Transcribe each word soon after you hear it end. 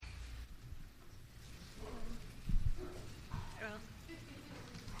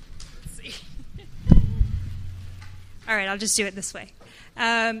All right, I'll just do it this way.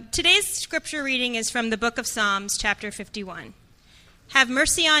 Today's scripture reading is from the book of Psalms, chapter 51. Have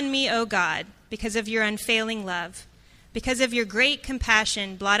mercy on me, O God, because of your unfailing love. Because of your great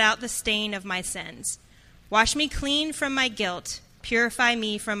compassion, blot out the stain of my sins. Wash me clean from my guilt. Purify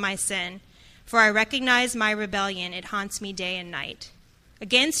me from my sin. For I recognize my rebellion. It haunts me day and night.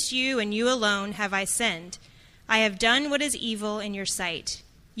 Against you and you alone have I sinned. I have done what is evil in your sight.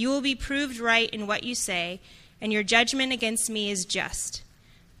 You will be proved right in what you say, and your judgment against me is just.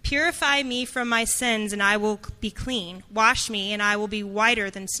 Purify me from my sins, and I will be clean. Wash me, and I will be whiter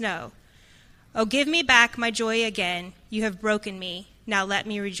than snow. Oh, give me back my joy again. You have broken me. Now let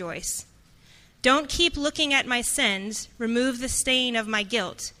me rejoice. Don't keep looking at my sins. Remove the stain of my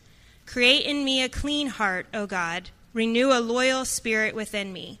guilt. Create in me a clean heart, O God. Renew a loyal spirit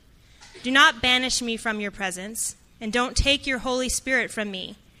within me. Do not banish me from your presence, and don't take your Holy Spirit from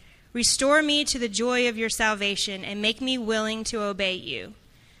me. Restore me to the joy of your salvation, and make me willing to obey you.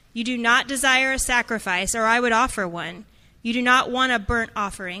 You do not desire a sacrifice, or I would offer one. You do not want a burnt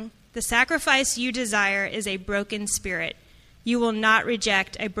offering. The sacrifice you desire is a broken spirit. You will not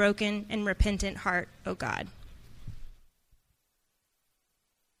reject a broken and repentant heart, O God.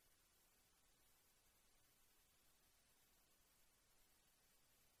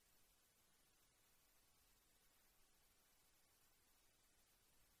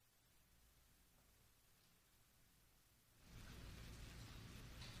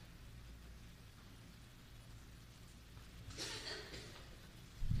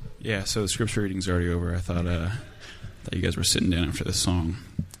 Yeah, so the scripture reading's already over. I thought you guys were sitting down after this song.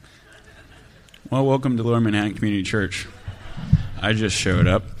 Well, welcome to Lower Manhattan Community Church. I just showed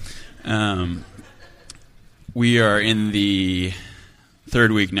up. We are in the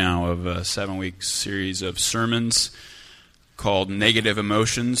third week now of a 7-week series of sermons called Negative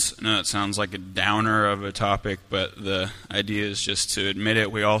Emotions. I know it sounds like a downer of a topic, but the idea is just to admit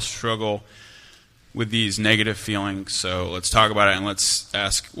it. We all struggle with these negative feelings, so let's talk about it and let's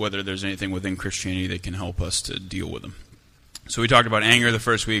ask whether there's anything within Christianity that can help us to deal with them. So we talked about anger the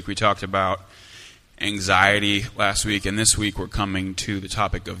first week, we talked about anxiety last week, and this week we're coming to the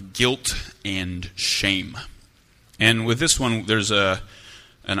topic of guilt and shame. And with this one, there's an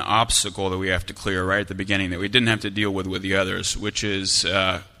obstacle that we have to clear right at the beginning that we didn't have to deal with the others, which is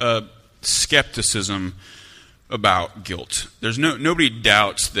a skepticism about guilt. There's nobody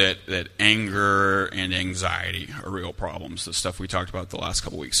doubts that anger and anxiety are real problems, the stuff we talked about the last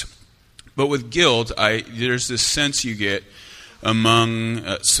couple weeks. But with guilt, there's this sense you get among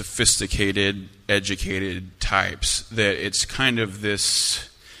sophisticated, educated types that it's kind of this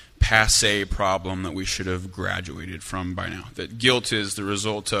passé problem that we should have graduated from by now. That guilt is the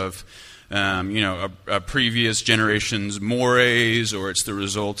result of a previous generation's mores, or it's the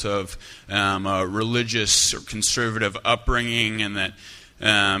result of a religious or conservative upbringing, and that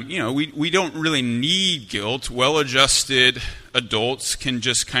we don't really need guilt. Well-adjusted adults can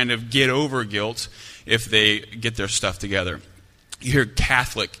just kind of get over guilt if they get their stuff together. You hear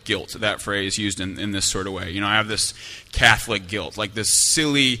Catholic guilt, that phrase used in this sort of way. I have this Catholic guilt, like this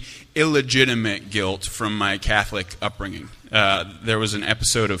silly, illegitimate guilt from my Catholic upbringing. There was an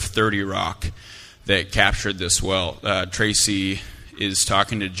episode of 30 Rock that captured this well. Tracy is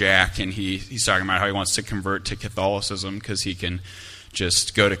talking to Jack, and he's talking about how he wants to convert to Catholicism because he can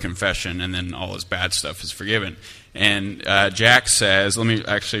just go to confession and then all his bad stuff is forgiven. And Jack says, let me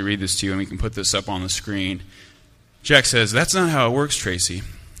actually read this to you, and we can put this up on the screen. Jack says, "That's not how it works, Tracy.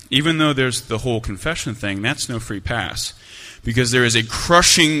 Even though there's the whole confession thing, that's no free pass. Because there is a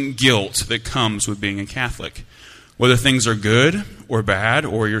crushing guilt that comes with being a Catholic. Whether things are good or bad,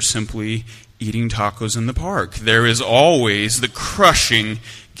 or you're simply eating tacos in the park, there is always the crushing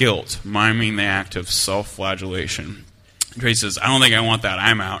guilt, miming the act of self-flagellation." Tracy says, "I don't think I want that.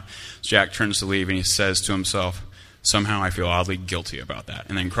 I'm out." Jack turns to leave, and he says to himself, "Somehow I feel oddly guilty about that,"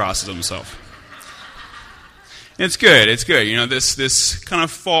 and then crosses himself. It's good. This kind of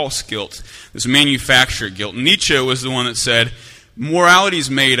false guilt, this manufactured guilt. Nietzsche was the one that said,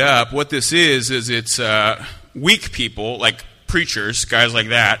 morality's made up. What this is it's weak people, like preachers, guys like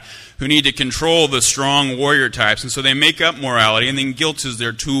that, who need to control the strong warrior types, and so they make up morality, and then guilt is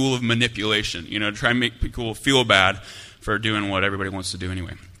their tool of manipulation, to try and make people feel bad for doing what everybody wants to do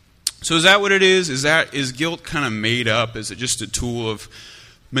anyway. So is that what it is? Is guilt kind of made up? Is it just a tool of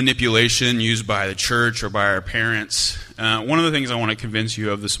manipulation used by the church or by our parents? One of the things I want to convince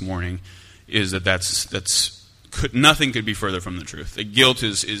you of this morning is that nothing could be further from the truth. That guilt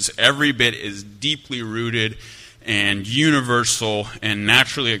is every bit as deeply rooted and universal and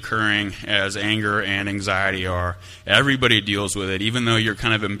naturally occurring as anger and anxiety are. Everybody deals with it, even though you're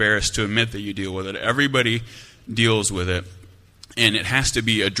kind of embarrassed to admit that you deal with it. Everybody deals with it. And it has to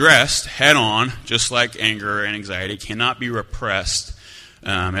be addressed head on, just like anger and anxiety. It cannot be repressed. It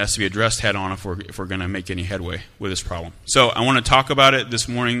has to be addressed head on if we're going to make any headway with this problem. So I want to talk about it this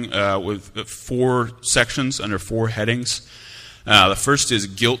morning with 4 sections under 4 headings. The first is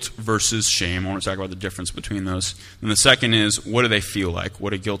guilt versus shame. I want to talk about the difference between those. And the second is, what do they feel like? What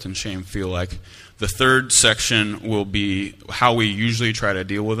do guilt and shame feel like? The third section will be how we usually try to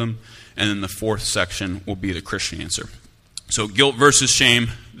deal with them. And then the fourth section will be the Christian answer. So guilt versus shame,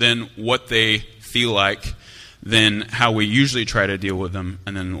 then what they feel like, then how we usually try to deal with them,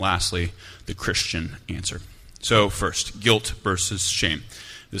 and then lastly, the Christian answer. So first, guilt versus shame.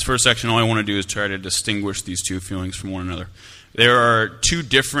 This first section, all I want to do is try to distinguish these two feelings from one another. There are 2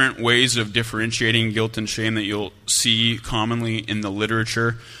 different ways of differentiating guilt and shame that you'll see commonly in the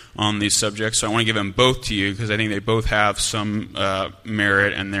literature on these subjects. So I want to give them both to you because I think they both have some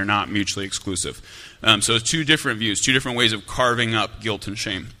merit and they're not mutually exclusive. So 2 different views, 2 different ways of carving up guilt and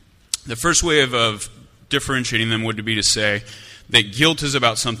shame. The first way of differentiating them would be to say that guilt is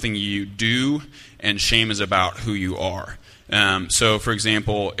about something you do and shame is about who you are. So, for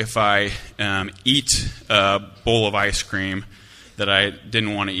example, if I eat a bowl of ice cream that I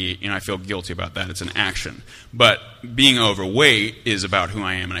didn't want to eat, I feel guilty about that. It's an action. But being overweight is about who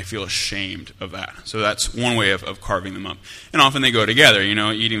I am, and I feel ashamed of that. So that's one way of carving them up. And often they go together.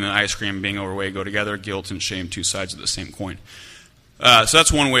 Eating the ice cream and being overweight go together. Guilt and shame, 2 sides of the same coin. So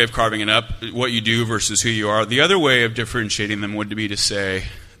that's one way of carving it up, what you do versus who you are. The other way of differentiating them would be to say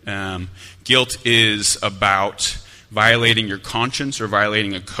guilt is about violating your conscience or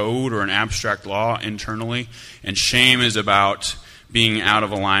violating a code or an abstract law internally, and shame is about being out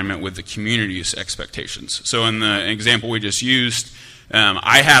of alignment with the community's expectations. So in the example we just used,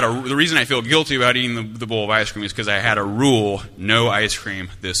 the reason I feel guilty about eating the bowl of ice cream is because I had a rule, no ice cream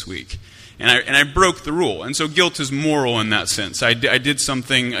this week. And I broke the rule. And so guilt is moral in that sense. I did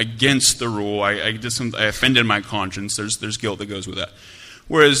something against the rule. I offended my conscience. There's guilt that goes with that.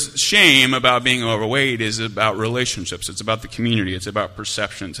 Whereas shame about being overweight is about relationships. It's about the community. It's about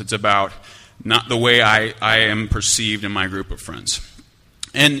perceptions. It's about not the way I am perceived in my group of friends.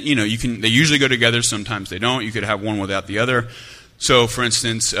 And, they usually go together. Sometimes they don't. You could have one without the other. So, for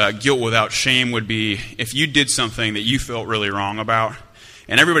instance, guilt without shame would be if you did something that you felt really wrong about,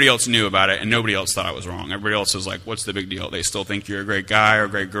 and everybody else knew about it, and nobody else thought it was wrong. Everybody else was like, what's the big deal? They still think you're a great guy or a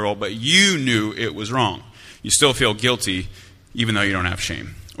great girl, but you knew it was wrong. You still feel guilty, even though you don't have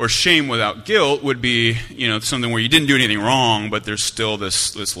shame. Or shame without guilt would be, something where you didn't do anything wrong, but there's still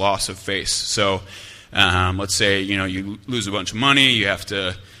this loss of face. So let's say, you lose a bunch of money, you have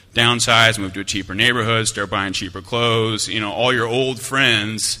to downsize, move to a cheaper neighborhood, start buying cheaper clothes. All your old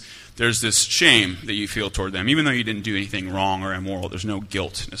friends, there's this shame that you feel toward them. Even though you didn't do anything wrong or immoral, there's no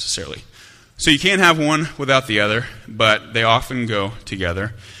guilt necessarily. So you can't have one without the other, but they often go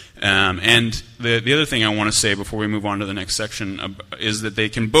together. And the other thing I want to say before we move on to the next section is that they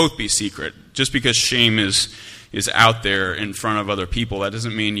can both be secret. Just because shame is out there in front of other people, that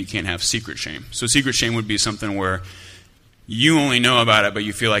doesn't mean you can't have secret shame. So secret shame would be something where you only know about it, but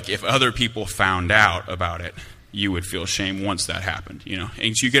you feel like if other people found out about it, you would feel shame once that happened.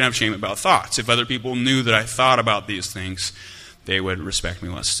 And so you can have shame about thoughts. If other people knew that I thought about these things, they would respect me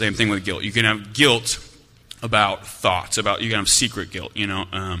less. Same thing with guilt. You can have guilt about thoughts. You can have secret guilt.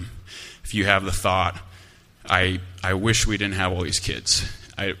 If you have the thought, I wish we didn't have all these kids.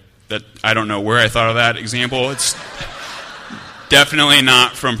 I don't know where I thought of that example. It's definitely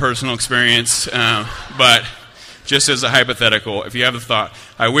not from personal experience, but just as a hypothetical, if you have the thought,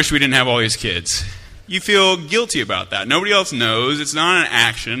 I wish we didn't have all these kids, you feel guilty about that. Nobody else knows. It's not an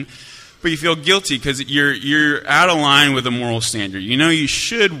action, but you feel guilty because you're out of line with a moral standard. You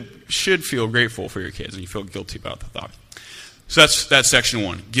should feel grateful for your kids, and you feel guilty about the thought. So that's section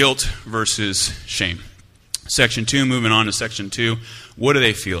 1, guilt versus shame. Section 2, moving on to section 2, what do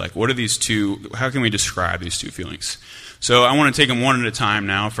they feel like? What are these two? How can we describe these 2 feelings? So I want to take them one at a time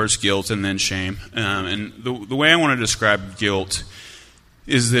now. First guilt and then shame. And the way I want to describe guilt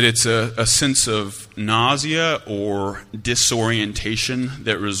is that it's a sense of nausea or disorientation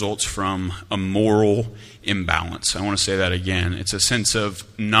that results from a moral imbalance. I want to say that again. It's a sense of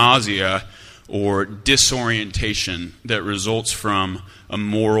nausea or disorientation that results from a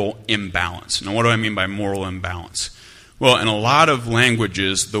moral imbalance. Now, what do I mean by moral imbalance? Well, in a lot of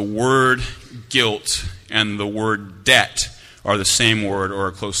languages, the word guilt and the word debt are the same word or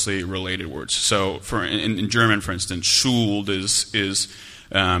are closely related words. So in German, for instance, Schuld is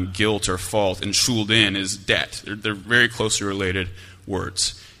guilt or fault, and Schulden is debt. They're very closely related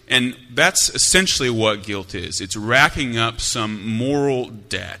words. And that's essentially what guilt is. It's racking up some moral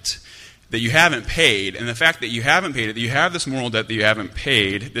debt that you haven't paid, and the fact that you haven't paid it, that you have this moral debt that you haven't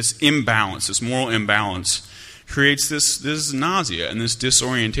paid, this imbalance, this moral imbalance, creates this nausea and this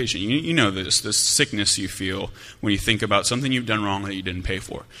disorientation. You know this sickness you feel when you think about something you've done wrong that you didn't pay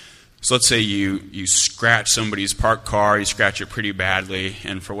for. So let's say you scratch somebody's parked car, you scratch it pretty badly,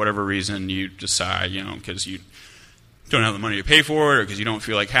 and for whatever reason you decide, because you don't have the money to pay for it or because you don't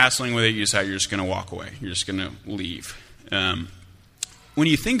feel like hassling with it, you decide you're just going to walk away. You're just going to leave. When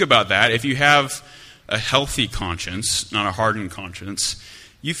you think about that, if you have a healthy conscience, not a hardened conscience,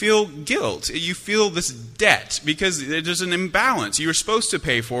 you feel guilt. You feel this debt because there's an imbalance. You were supposed to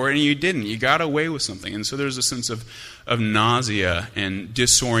pay for it and you didn't. You got away with something. And so there's a sense of nausea and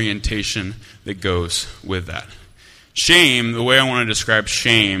disorientation that goes with that. Shame, the way I want to describe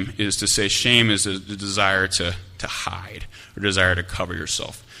shame is to say shame is the desire to hide or desire to cover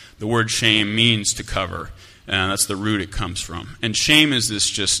yourself. The word shame means to cover. That's the root it comes from. And shame is this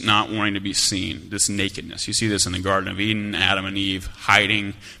just not wanting to be seen, this nakedness. You see this in the Garden of Eden, Adam and Eve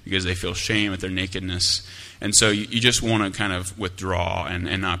hiding because they feel shame at their nakedness. And so you just want to kind of withdraw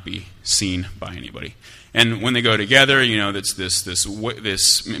and not be seen by anybody. And when they go together, that's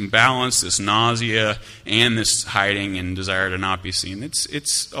this imbalance, this nausea, and this hiding and desire to not be seen.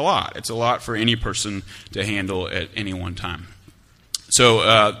 It's a lot. It's a lot for any person to handle at any one time.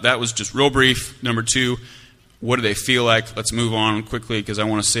 So that was just real brief. Number 2. What do they feel like? Let's move on quickly because I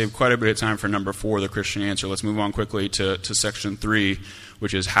want to save quite a bit of time for number 4, the Christian answer. Let's move on quickly to section 3,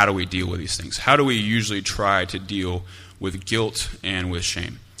 which is how do we deal with these things? How do we usually try to deal with guilt and with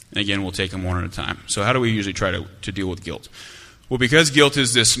shame? And again, we'll take them one at a time. So how do we usually try to deal with guilt? Well, because guilt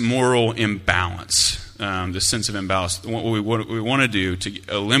is this moral imbalance, this sense of imbalance, what we want to do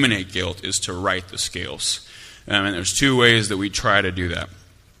to eliminate guilt is to right the scales. And there's 2 ways that we try to do that.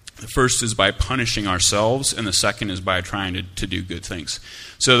 The first is by punishing ourselves, and the second is by trying to do good things.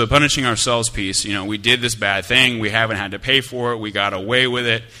 So the punishing ourselves piece, we did this bad thing, we haven't had to pay for it, we got away with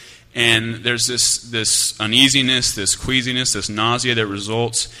it, and there's this uneasiness, this queasiness, this nausea that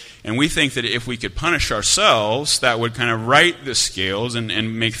results, and we think that if we could punish ourselves, that would kind of right the scales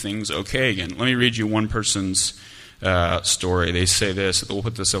and make things okay again. Let me read you one person's story. They say this, we'll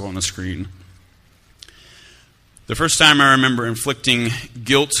put this up on the screen. The first time I remember inflicting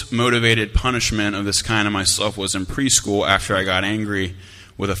guilt-motivated punishment of this kind on myself was in preschool after I got angry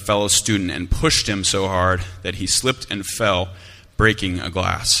with a fellow student and pushed him so hard that he slipped and fell, breaking a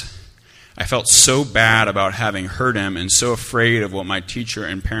glass. I felt so bad about having hurt him and so afraid of what my teacher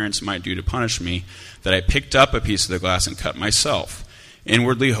and parents might do to punish me that I picked up a piece of the glass and cut myself,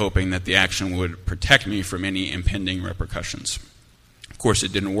 inwardly hoping that the action would protect me from any impending repercussions. Of course,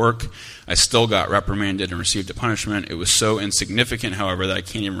 it didn't work. I still got reprimanded and received a punishment. It was so insignificant, however, that I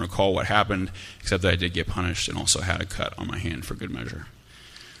can't even recall what happened, except that I did get punished and also had a cut on my hand for good measure.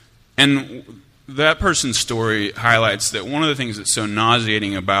 And that person's story highlights that one of the things that's so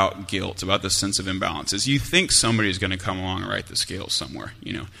nauseating about guilt, about this sense of imbalance, is you think somebody's going to come along and right the scales somewhere.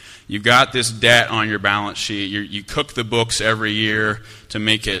 You've got this debt on your balance sheet. You cook the books every year to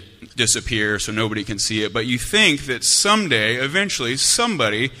make it disappear so nobody can see it. But you think that someday, eventually,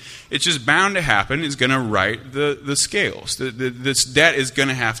 somebody, it's just bound to happen, is going to right the scales. This debt is going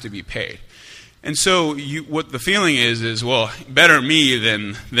to have to be paid. And so what the feeling is, well, better me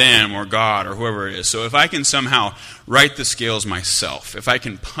than them or God or whoever it is. So if I can somehow right the scales myself, if I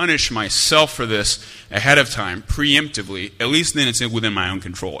can punish myself for this ahead of time, preemptively, at least then it's within my own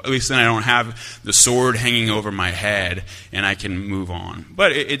control. At least then I don't have the sword hanging over my head and I can move on.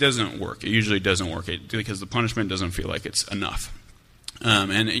 But it doesn't work. It usually doesn't work because the punishment doesn't feel like it's enough.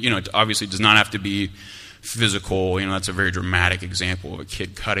 It obviously does not have to be physical. That's a very dramatic example of a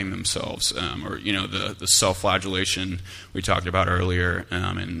kid cutting themselves, or the self-flagellation we talked about earlier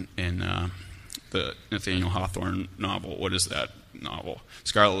in the Nathaniel Hawthorne novel. What is that novel?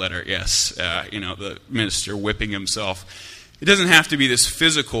 Scarlet Letter. Yes, the minister whipping himself. It doesn't have to be this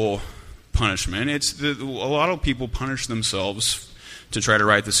physical punishment. A lot of people punish themselves to try to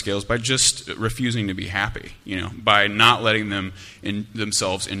right the scales by just refusing to be happy, by not letting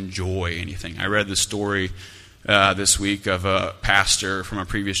themselves enjoy anything. I read the story this week of a pastor from a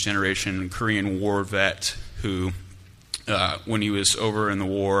previous generation, Korean war vet, who, when he was over in the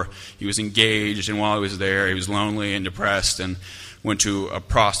war, he was engaged, and while he was there, he was lonely and depressed, and went to a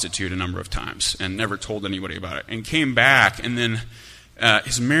prostitute a number of times, and never told anybody about it, and came back, and then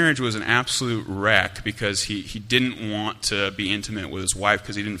his marriage was an absolute wreck because he didn't want to be intimate with his wife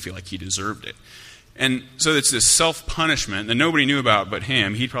because he didn't feel like he deserved it. And so it's this self-punishment that nobody knew about but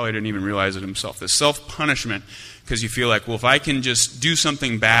him. He probably didn't even realize it himself. This self-punishment because you feel like, well, if I can just do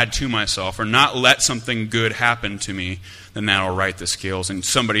something bad to myself or not let something good happen to me, then that'll right the scales, and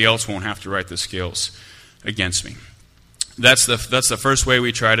somebody else won't have to right the scales against me. That's the first way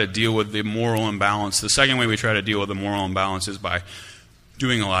we try to deal with the moral imbalance. The second way we try to deal with the moral imbalance is by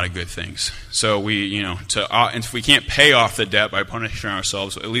doing a lot of good things. So if we can't pay off the debt by punishing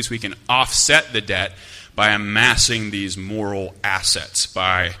ourselves, at least we can offset the debt by amassing these moral assets,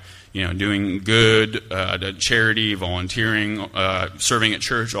 by doing good, charity, volunteering, serving at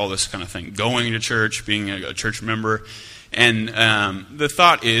church, all this kind of thing, going to church, being a church member. And the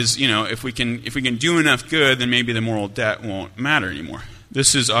thought is, if we can do enough good, then maybe the moral debt won't matter anymore.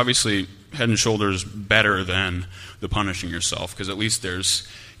 This is obviously head and shoulders better than the punishing yourself, because at least there's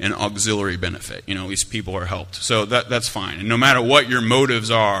an auxiliary benefit. At least people are helped. So that's fine. And no matter what your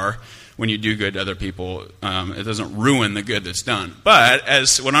motives are when you do good to other people, it doesn't ruin the good that's done. But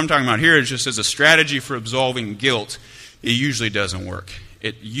as what I'm talking about here is just as a strategy for absolving guilt, it usually doesn't work.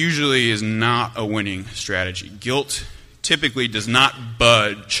 It usually is not a winning strategy. Guilt typically does not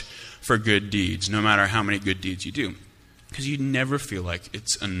budge for good deeds, no matter how many good deeds you do, because you never feel like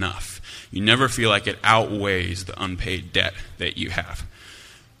it's enough. You never feel like it outweighs the unpaid debt that you have.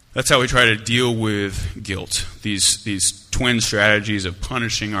 That's how we try to deal with guilt, these twin strategies of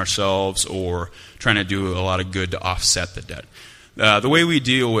punishing ourselves or trying to do a lot of good to offset the debt. The way we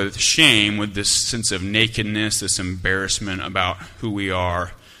deal with shame, with this sense of nakedness, this embarrassment about who we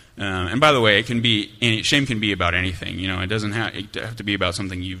are. And by the way, shame can be about anything. It doesn't have to be about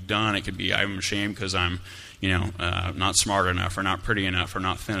something you've done. It could be, I'm ashamed because I'm not smart enough or not pretty enough or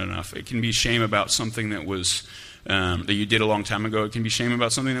not thin enough. It can be shame about something that was that you did a long time ago. It can be shame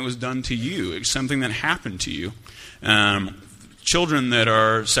about something that was done to you. It's something that happened to you. Children that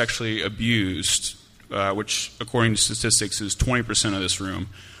are sexually abused, which according to statistics is 20% of this room,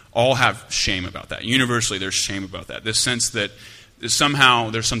 all have shame about that. Universally, there's shame about that. This sense that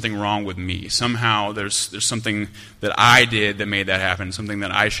somehow there's something wrong with me. Somehow there's something that I did that made that happen, something that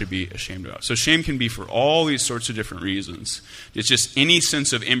I should be ashamed about. So shame can be for all these sorts of different reasons. It's just any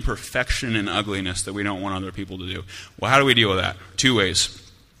sense of imperfection and ugliness that we don't want other people to do. Well, how do we deal with that? Two ways.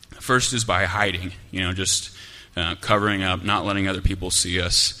 First is by hiding, just covering up, not letting other people see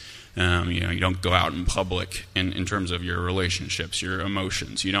us. You don't go out in public in terms of your relationships, your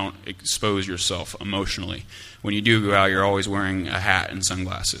emotions. You don't expose yourself emotionally. When you do go out, you're always wearing a hat and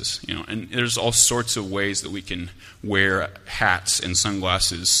sunglasses. And there's all sorts of ways that we can wear hats and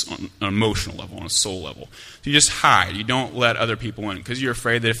sunglasses on an emotional level, on a soul level. So you just hide. You don't let other people in because you're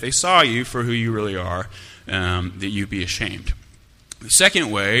afraid that if they saw you for who you really are, that you'd be ashamed. The second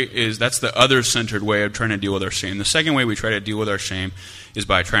way is, that's the other-centered way of trying to deal with our shame. The second way we try to deal with our shame is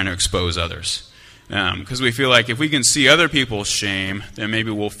by trying to expose others. Because we feel like if we can see other people's shame, then maybe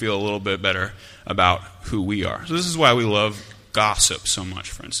we'll feel a little bit better about who we are. So this is why we love gossip so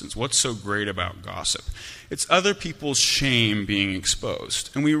much, for instance. What's so great about gossip? It's other people's shame being exposed.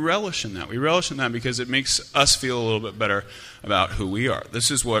 And we relish in that. We relish in that because it makes us feel a little bit better about who we are.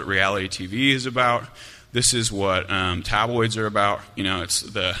 This is what reality TV is about. This is what tabloids are about. It's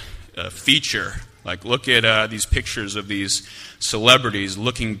the feature. Like, look at these pictures of these celebrities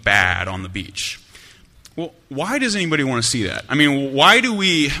looking bad on the beach. Well, why does anybody want to see that? I mean, why are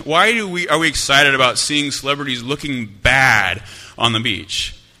we excited about seeing celebrities looking bad on the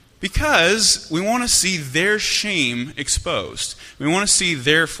beach? Because we want to see their shame exposed. We want to see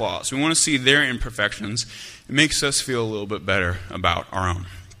their flaws. We want to see their imperfections. It makes us feel a little bit better about our own.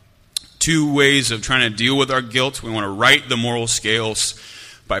 Two ways of trying to deal with our guilt. We want to right the moral scales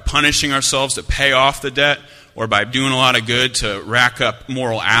by punishing ourselves to pay off the debt, or by doing a lot of good to rack up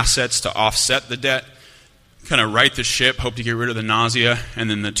moral assets to offset the debt. Kind of right the ship, hope to get rid of the nausea. And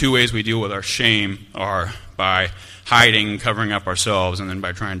then the two ways we deal with our shame are by hiding, covering up ourselves, and then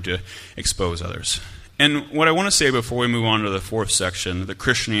by trying to expose others. And what I want to say before we move on to the fourth section, the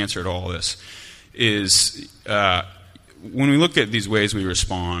Christian answer to all this, is when we look at these ways we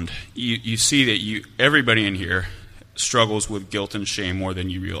respond, you see that everybody in here struggles with guilt and shame more than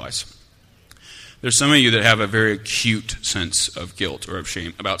you realize. There's some of you that have a very acute sense of guilt or of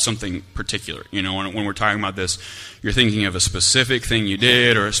shame about something particular. When we're talking about this, you're thinking of a specific thing you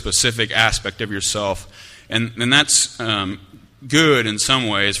did or a specific aspect of yourself. And that's good in some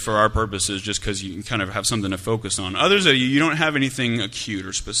ways for our purposes, just because you can kind of have something to focus on. Others of you don't have anything acute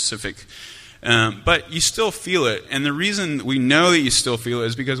or specific But you still feel it. And the reason we know that you still feel it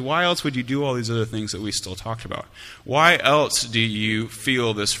is because why else would you do all these other things that we still talked about? Why else do you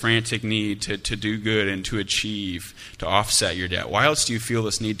feel this frantic need to do good and to achieve, to offset your debt? Why else do you feel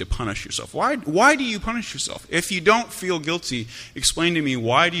this need to punish yourself? Why do you punish yourself? If you don't feel guilty, explain to me,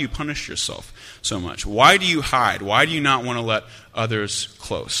 why do you punish yourself so much? Why do you hide? Why do you not want to let others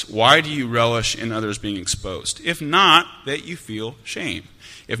close? Why do you relish in others being exposed? If not that you feel shame.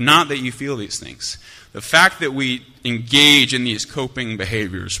 If not that you feel these things. The fact that we engage in these coping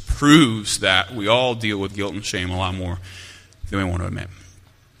behaviors proves that we all deal with guilt and shame a lot more than we want to admit.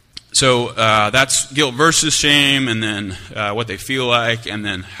 So that's guilt versus shame, and then what they feel like, and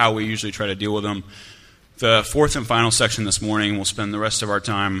then how we usually try to deal with them. The fourth and final section this morning, we'll spend the rest of our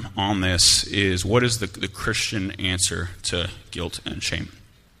time on this, is what is the Christian answer to guilt and shame.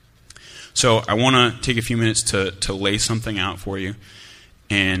 So I want to take a few minutes to lay something out for you.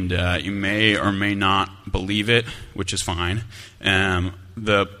 And you may or may not believe it, which is fine.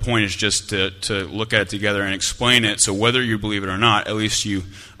 The point is just to look at it together and explain it, so whether you believe it or not, at least you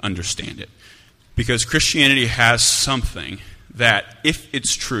understand it. Because Christianity has something that, if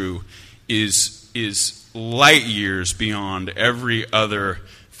it's true, is light years beyond every other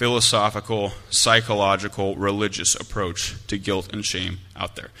philosophical, psychological, religious approach to guilt and shame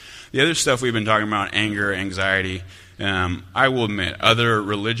out there. The other stuff we've been talking about, anger, anxiety, I will admit, other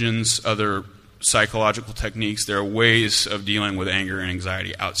religions, other psychological techniques, there are ways of dealing with anger and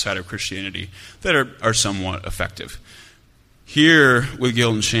anxiety outside of Christianity that are somewhat effective. Here, with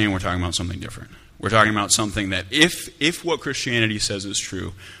guilt and shame, we're talking about something different. We're talking about something that if what Christianity says is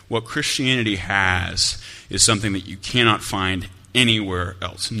true, what Christianity has is something that you cannot find anywhere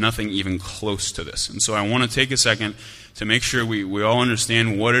else, nothing even close to this. And so I want to take a second to make sure we all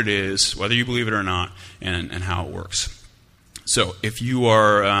understand what it is, whether you believe it or not, and how it works. So if you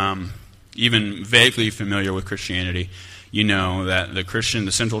are even vaguely familiar with Christianity, you know that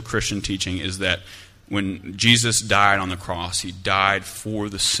the central Christian teaching is that when Jesus died on the cross, he died for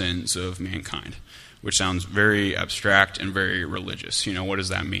the sins of mankind, which sounds very abstract and very religious. You know, what does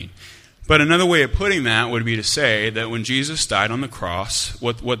that mean? But another way of putting that would be to say that when Jesus died on the cross,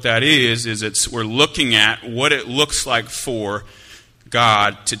 what that is we're looking at what it looks like for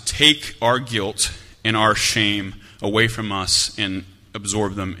God to take our guilt and our shame away from us and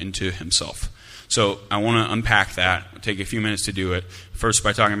absorb them into himself. So I want to unpack that. I'll take a few minutes to do it. First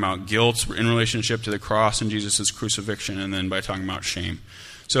by talking about guilt in relationship to the cross and Jesus' crucifixion, and then by talking about shame.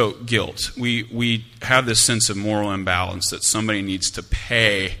 So guilt. We have this sense of moral imbalance that somebody needs to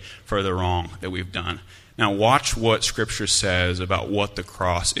pay for the wrong that we've done. Now watch what Scripture says about what the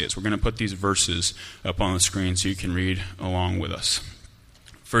cross is. We're going to put these verses up on the screen so you can read along with us.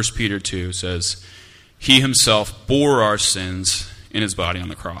 1 Peter 2 says, "He himself bore our sins in his body on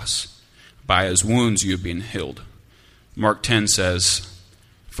the cross. By his wounds you have been healed." Mark 10 says,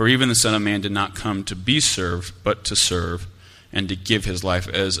 "For even the Son of Man did not come to be served, but to serve, and to give his life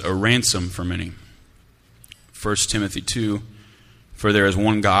as a ransom for many." 1 Timothy 2, "For there is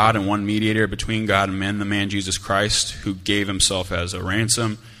one God and one mediator between God and men, the man Jesus Christ, who gave himself as a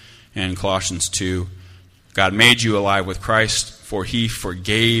ransom." And Colossians 2, "God made you alive with Christ, for he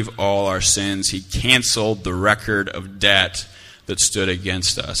forgave all our sins. He canceled the record of debt that stood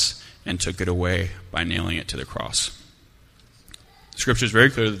against us and took it away by nailing it to the cross." Scripture is very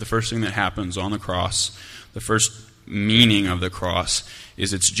clear that the first thing that happens on the cross, the first meaning of the cross,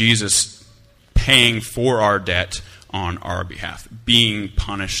 is it's Jesus paying for our debt on our behalf, being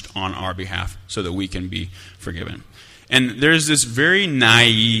punished on our behalf so that we can be forgiven. And there's this very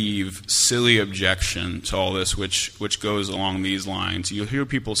naive, silly objection to all this, which goes along these lines. You'll hear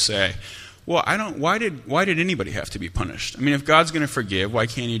people say, "Well, why did anybody have to be punished? I mean, if God's going to forgive, why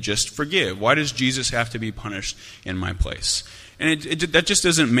can't he just forgive? Why does Jesus have to be punished in my place?" And that just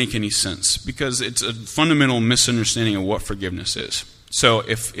doesn't make any sense, because it's a fundamental misunderstanding of what forgiveness is. So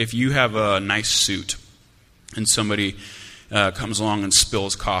if you have a nice suit and somebody comes along and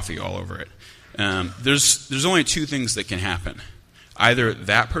spills coffee all over it, there's only two things that can happen. Either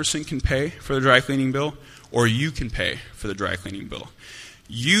that person can pay for the dry cleaning bill, or you can pay for the dry cleaning bill.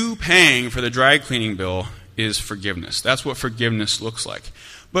 You paying for the dry cleaning bill is forgiveness. That's what forgiveness looks like.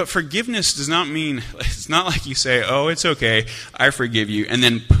 But forgiveness does not mean, it's not like you say, "Oh, it's okay, I forgive you," and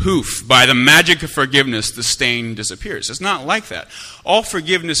then poof, by the magic of forgiveness, the stain disappears. It's not like that. All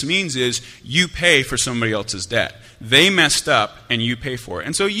forgiveness means is you pay for somebody else's debt. They messed up, and you pay for it.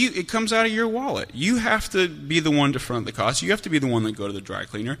 And so it comes out of your wallet. You have to be the one to front the cost. You have to be the one that go to the dry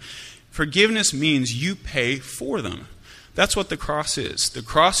cleaner. Forgiveness means you pay for them. That's what the cross is. The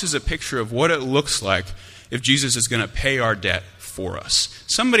cross is a picture of what it looks like if Jesus is going to pay our debt for us.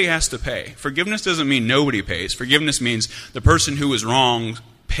 Somebody has to pay. Forgiveness doesn't mean nobody pays. Forgiveness means the person who was wrong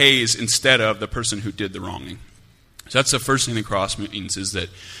pays instead of the person who did the wronging. So that's the first thing the cross means, is that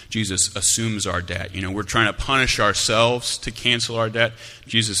Jesus assumes our debt. We're trying to punish ourselves to cancel our debt.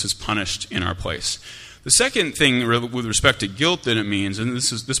 Jesus is punished in our place. The second thing with respect to guilt that it means, and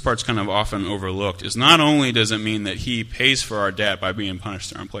this part's kind of often overlooked, is not only does it mean that he pays for our debt by being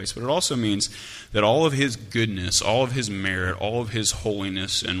punished in our place, but it also means that all of his goodness, all of his merit, all of his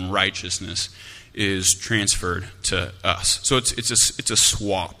holiness and righteousness is transferred to us. So it's a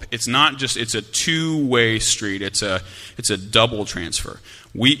swap. It's not just, it's a two-way street. It's a double transfer.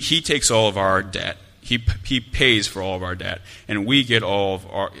 He takes all of our debt. He pays for all of our debt, and we get all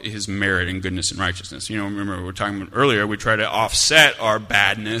of his merit and goodness and righteousness. Remember we were talking about earlier, we try to offset our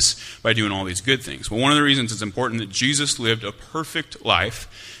badness by doing all these good things. Well, one of the reasons it's important that Jesus lived a perfect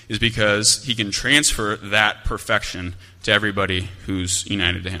life is because he can transfer that perfection to everybody who's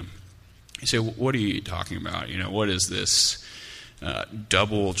united to him. You say, what are you talking about? What is this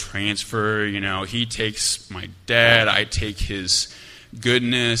double transfer? He takes my debt, I take his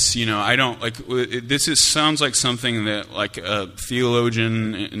goodness. I don't like this. Sounds like something that like a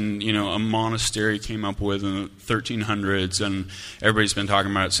theologian in a monastery came up with in the 1300s, and everybody's been talking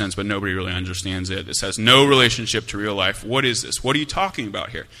about it since, but nobody really understands it. This has no relationship to real life. What is this? What are you talking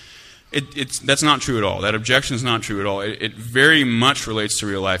about here? That's not true at all. That objection is not true at all. It very much relates to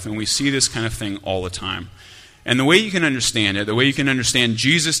real life, and we see this kind of thing all the time. And the way you can understand it, the way you can understand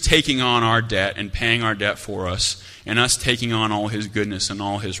Jesus taking on our debt and paying our debt for us, and us taking on all his goodness and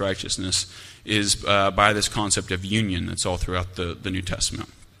all his righteousness, is by this concept of union that's all throughout the New Testament.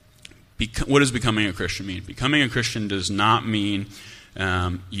 What does becoming a Christian mean? Becoming a Christian does not mean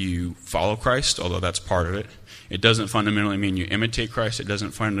you follow Christ, although that's part of it. It doesn't fundamentally mean you imitate Christ. It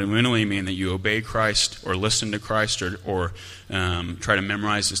doesn't fundamentally mean that you obey Christ or listen to Christ or try to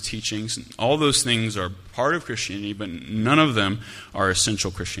memorize his teachings. All those things are part of Christianity, but none of them are essential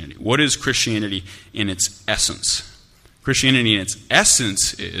Christianity. What is Christianity in its essence? Christianity in its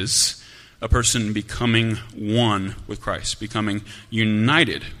essence is a person becoming one with Christ, becoming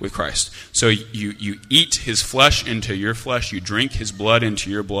united with Christ. So you eat his flesh into your flesh, you drink his blood into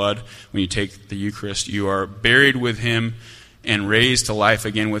your blood. When you take the Eucharist, you are buried with him and raised to life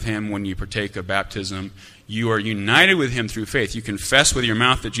again with him when you partake of baptism. You are united with him through faith. You confess with your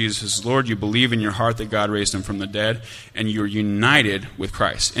mouth that Jesus is Lord. You believe in your heart that God raised him from the dead. And you're united with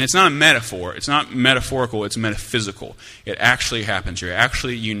Christ. And it's not a metaphor. It's not metaphorical. It's metaphysical. It actually happens. You're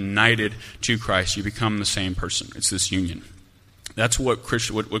actually united to Christ. You become the same person. It's this union. That's what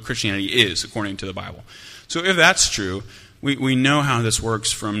Christianity is, according to the Bible. So if that's true, we know how this works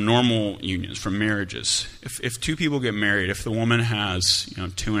from normal unions, from marriages. If two people get married, if the woman has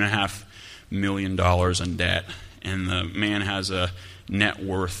 $2.5 million in debt, and the man has a net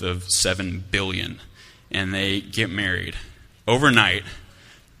worth of $7 billion, and they get married, overnight,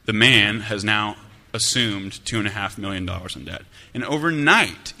 the man has now assumed $2.5 million in debt. And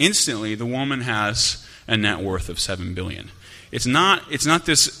overnight, instantly, the woman has a net worth of $7 billion. It's not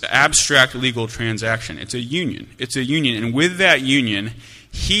this abstract legal transaction. It's a union. It's a union. And with that union,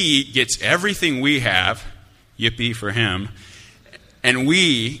 he gets everything we have, yippee for him, and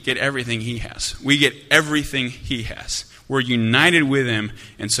we get everything he has. We get everything he has. We're united with him,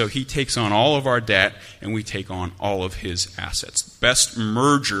 and so he takes on all of our debt, and we take on all of his assets. Best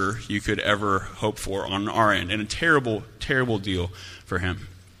merger you could ever hope for on our end, and a terrible, terrible deal for him.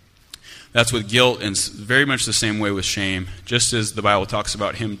 That's with guilt, and very much the same way with shame. Just as the Bible talks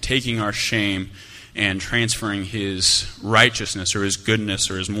about him taking our shame and transferring his righteousness or his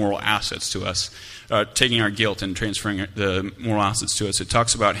goodness or his moral assets to us, taking our guilt and transferring the moral assets to us. It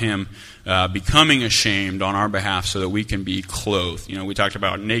talks about him becoming ashamed on our behalf so that we can be clothed. We talked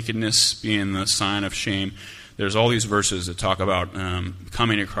about nakedness being the sign of shame. There's all these verses that talk about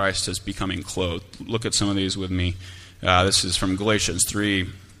coming to Christ as becoming clothed. Look at some of these with me. This is from Galatians 3.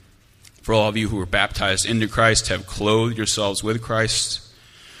 For all of you who were baptized into Christ have clothed yourselves with Christ.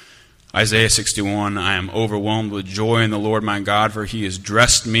 Isaiah 61, I am overwhelmed with joy in the Lord my God, for he has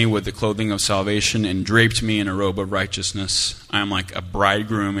dressed me with the clothing of salvation and draped me in a robe of righteousness. I am like a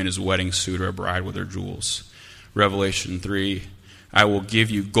bridegroom in his wedding suit, or a bride with her jewels. Revelation 3, I will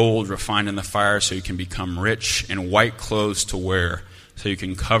give you gold refined in the fire so you can become rich, and white clothes to wear so you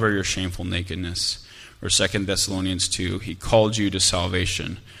can cover your shameful nakedness. Or 2 Thessalonians 2, he called you to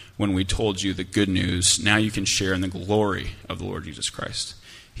salvation when we told you the good news. Now you can share in the glory of the Lord Jesus Christ.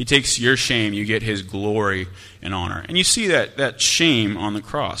 He takes your shame, you get his glory and honor. And you see that shame on the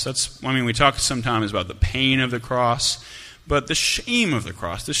cross. We talk sometimes about the pain of the cross, But the shame of the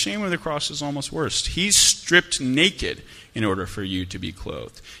cross is almost worse. He's stripped naked in order for you to be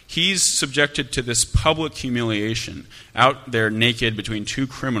clothed. He's subjected to this public humiliation out there naked between two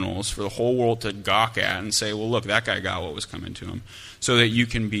criminals for the whole world to gawk at and say, well, look, that guy got what was coming to him, so that you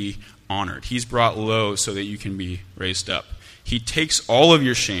can be honored. He's brought low so that you can be raised up. He takes all of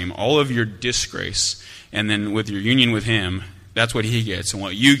your shame, all of your disgrace, and then with your union with him, that's what he gets. And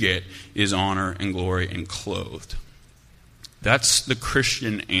what you get is honor and glory and clothed. That's the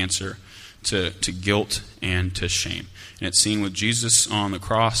Christian answer to guilt and to shame. And it's seen with Jesus on the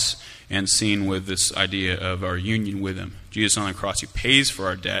cross and seen with this idea of our union with him. Jesus on the cross, he pays for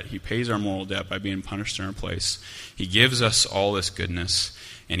our debt. He pays our moral debt by being punished in our place. He gives us all this goodness,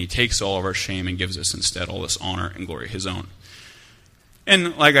 and he takes all of our shame and gives us instead all this honor and glory, his own.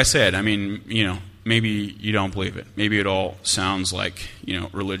 And like I said, I mean, maybe you don't believe it. Maybe it all sounds like,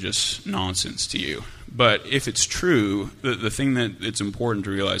 religious nonsense to you. But if it's true, the thing that it's important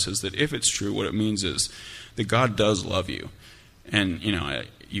to realize is that if it's true, what it means is that God does love you. And,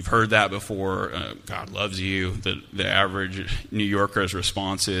 you've heard that before. God loves you. The average New Yorker's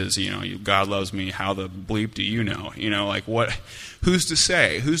response is, God loves me. How the bleep do you know? What? Who's to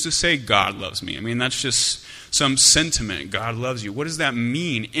say? Who's to say God loves me? I mean, that's just some sentiment. God loves you. What does that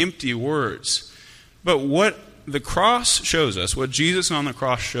mean? Empty words. But what the cross shows us, what Jesus on the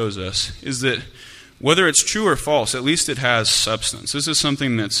cross shows us, is that whether it's true or false, at least it has substance. This is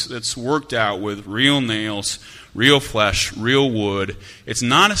something that's worked out with real nails, real flesh, real wood. It's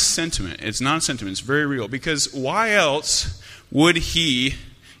not a sentiment. It's very real. Because why else would he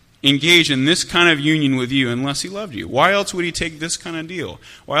engage in this kind of union with you unless he loved you? Why else would he take this kind of deal?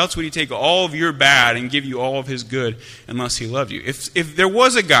 Why else would he take all of your bad and give you all of his good unless he loved you? If there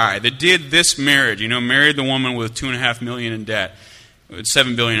was a guy that did this marriage, married the woman with $2.5 million in debt, with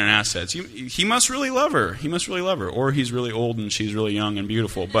 $7 billion in assets, he must really love her. He must really love her. Or he's really old and she's really young and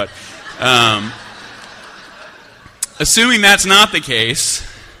beautiful. But assuming that's not the case,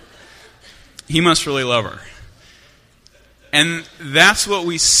 he must really love her. And that's what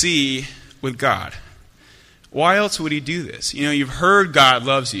we see with God. Why else would he do this? You've heard God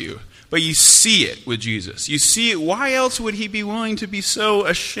loves you, but you see it with Jesus. You see it. Why else would he be willing to be so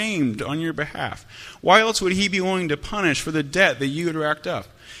ashamed on your behalf? Why else would he be willing to punish for the debt that you had racked up?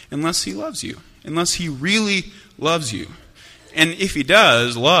 Unless he loves you. Unless he really loves you. And if he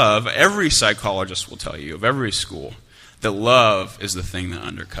does love, every psychologist will tell you, of every school, that love is the thing that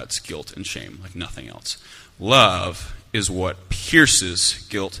undercuts guilt and shame like nothing else. Love is what pierces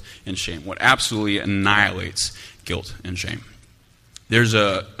guilt and shame, what absolutely annihilates guilt and shame. There's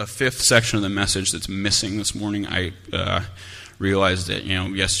a fifth section of the message that's missing this morning. I realized that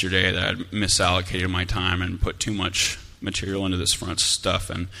yesterday that I'd misallocated my time and put too much material into this front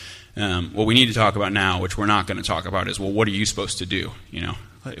stuff. And what we need to talk about now, which we're not going to talk about, is, well, what are you supposed to do?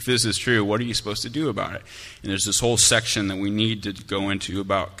 If this is true, what are you supposed to do about it? And there's this whole section that we need to go into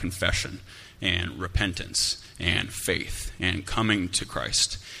about confession and repentance and faith and coming to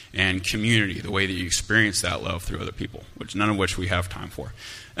Christ and community, the way that you experience that love through other people, none of which we have time for.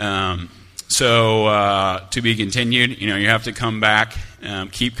 So to be continued, you have to come back,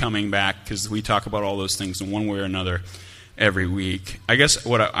 keep coming back, because we talk about all those things in one way or another every week. I guess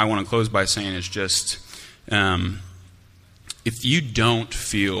what I want to close by saying is just, if you don't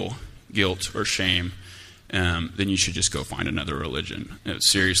feel guilt or shame, then you should just go find another religion.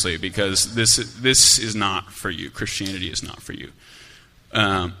 Seriously, because this is not for you. Christianity is not for you.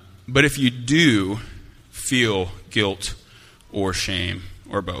 But if you do feel guilt or shame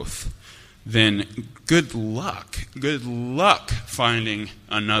or both, then good luck finding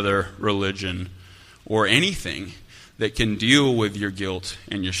another religion or anything that can deal with your guilt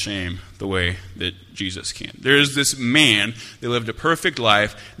and your shame the way that Jesus can. There is this man that lived a perfect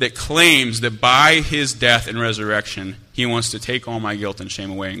life that claims that by his death and resurrection, he wants to take all my guilt and shame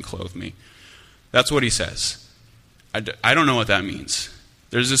away and clothe me. That's what he says. I don't know what that means.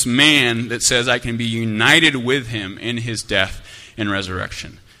 There's this man that says I can be united with him in his death and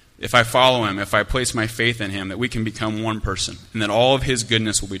resurrection. If I follow him, if I place my faith in him, that we can become one person, and that all of his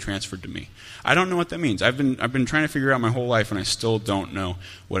goodness will be transferred to me. I don't know what that means. I've been trying to figure out my whole life, and I still don't know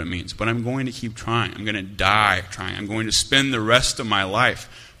what it means. But I'm going to keep trying. I'm going to die trying. I'm going to spend the rest of my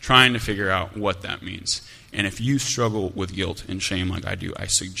life trying to figure out what that means. And if you struggle with guilt and shame like I do, I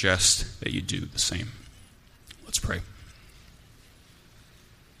suggest that you do the same. Let's pray.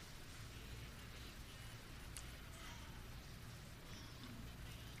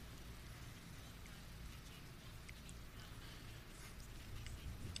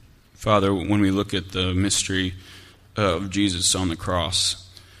 Father, when we look at the mystery of Jesus on the cross,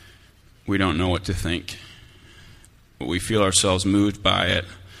 we don't know what to think. we feel ourselves moved by it,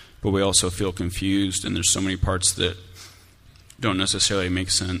 but we also feel confused, and there's so many parts that don't necessarily make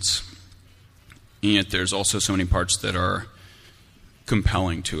sense. And yet there's also so many parts that are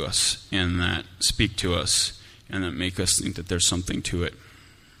compelling to us and that speak to us and that make us think that there's something to it.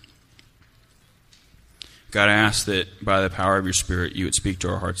 God, I ask that by the power of your Spirit, you would speak to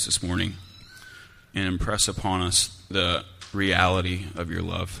our hearts this morning and impress upon us the reality of your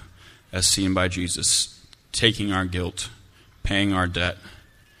love as seen by Jesus, taking our guilt, paying our debt,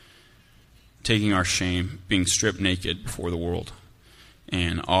 taking our shame, being stripped naked before the world,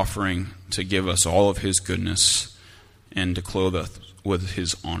 and offering to give us all of his goodness and to clothe us with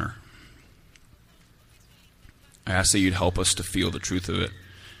his honor. I ask that you'd help us to feel the truth of it.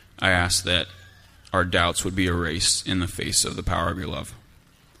 I ask that our doubts would be erased in the face of the power of your love.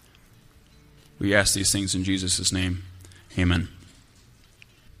 We ask these things in Jesus' name. Amen.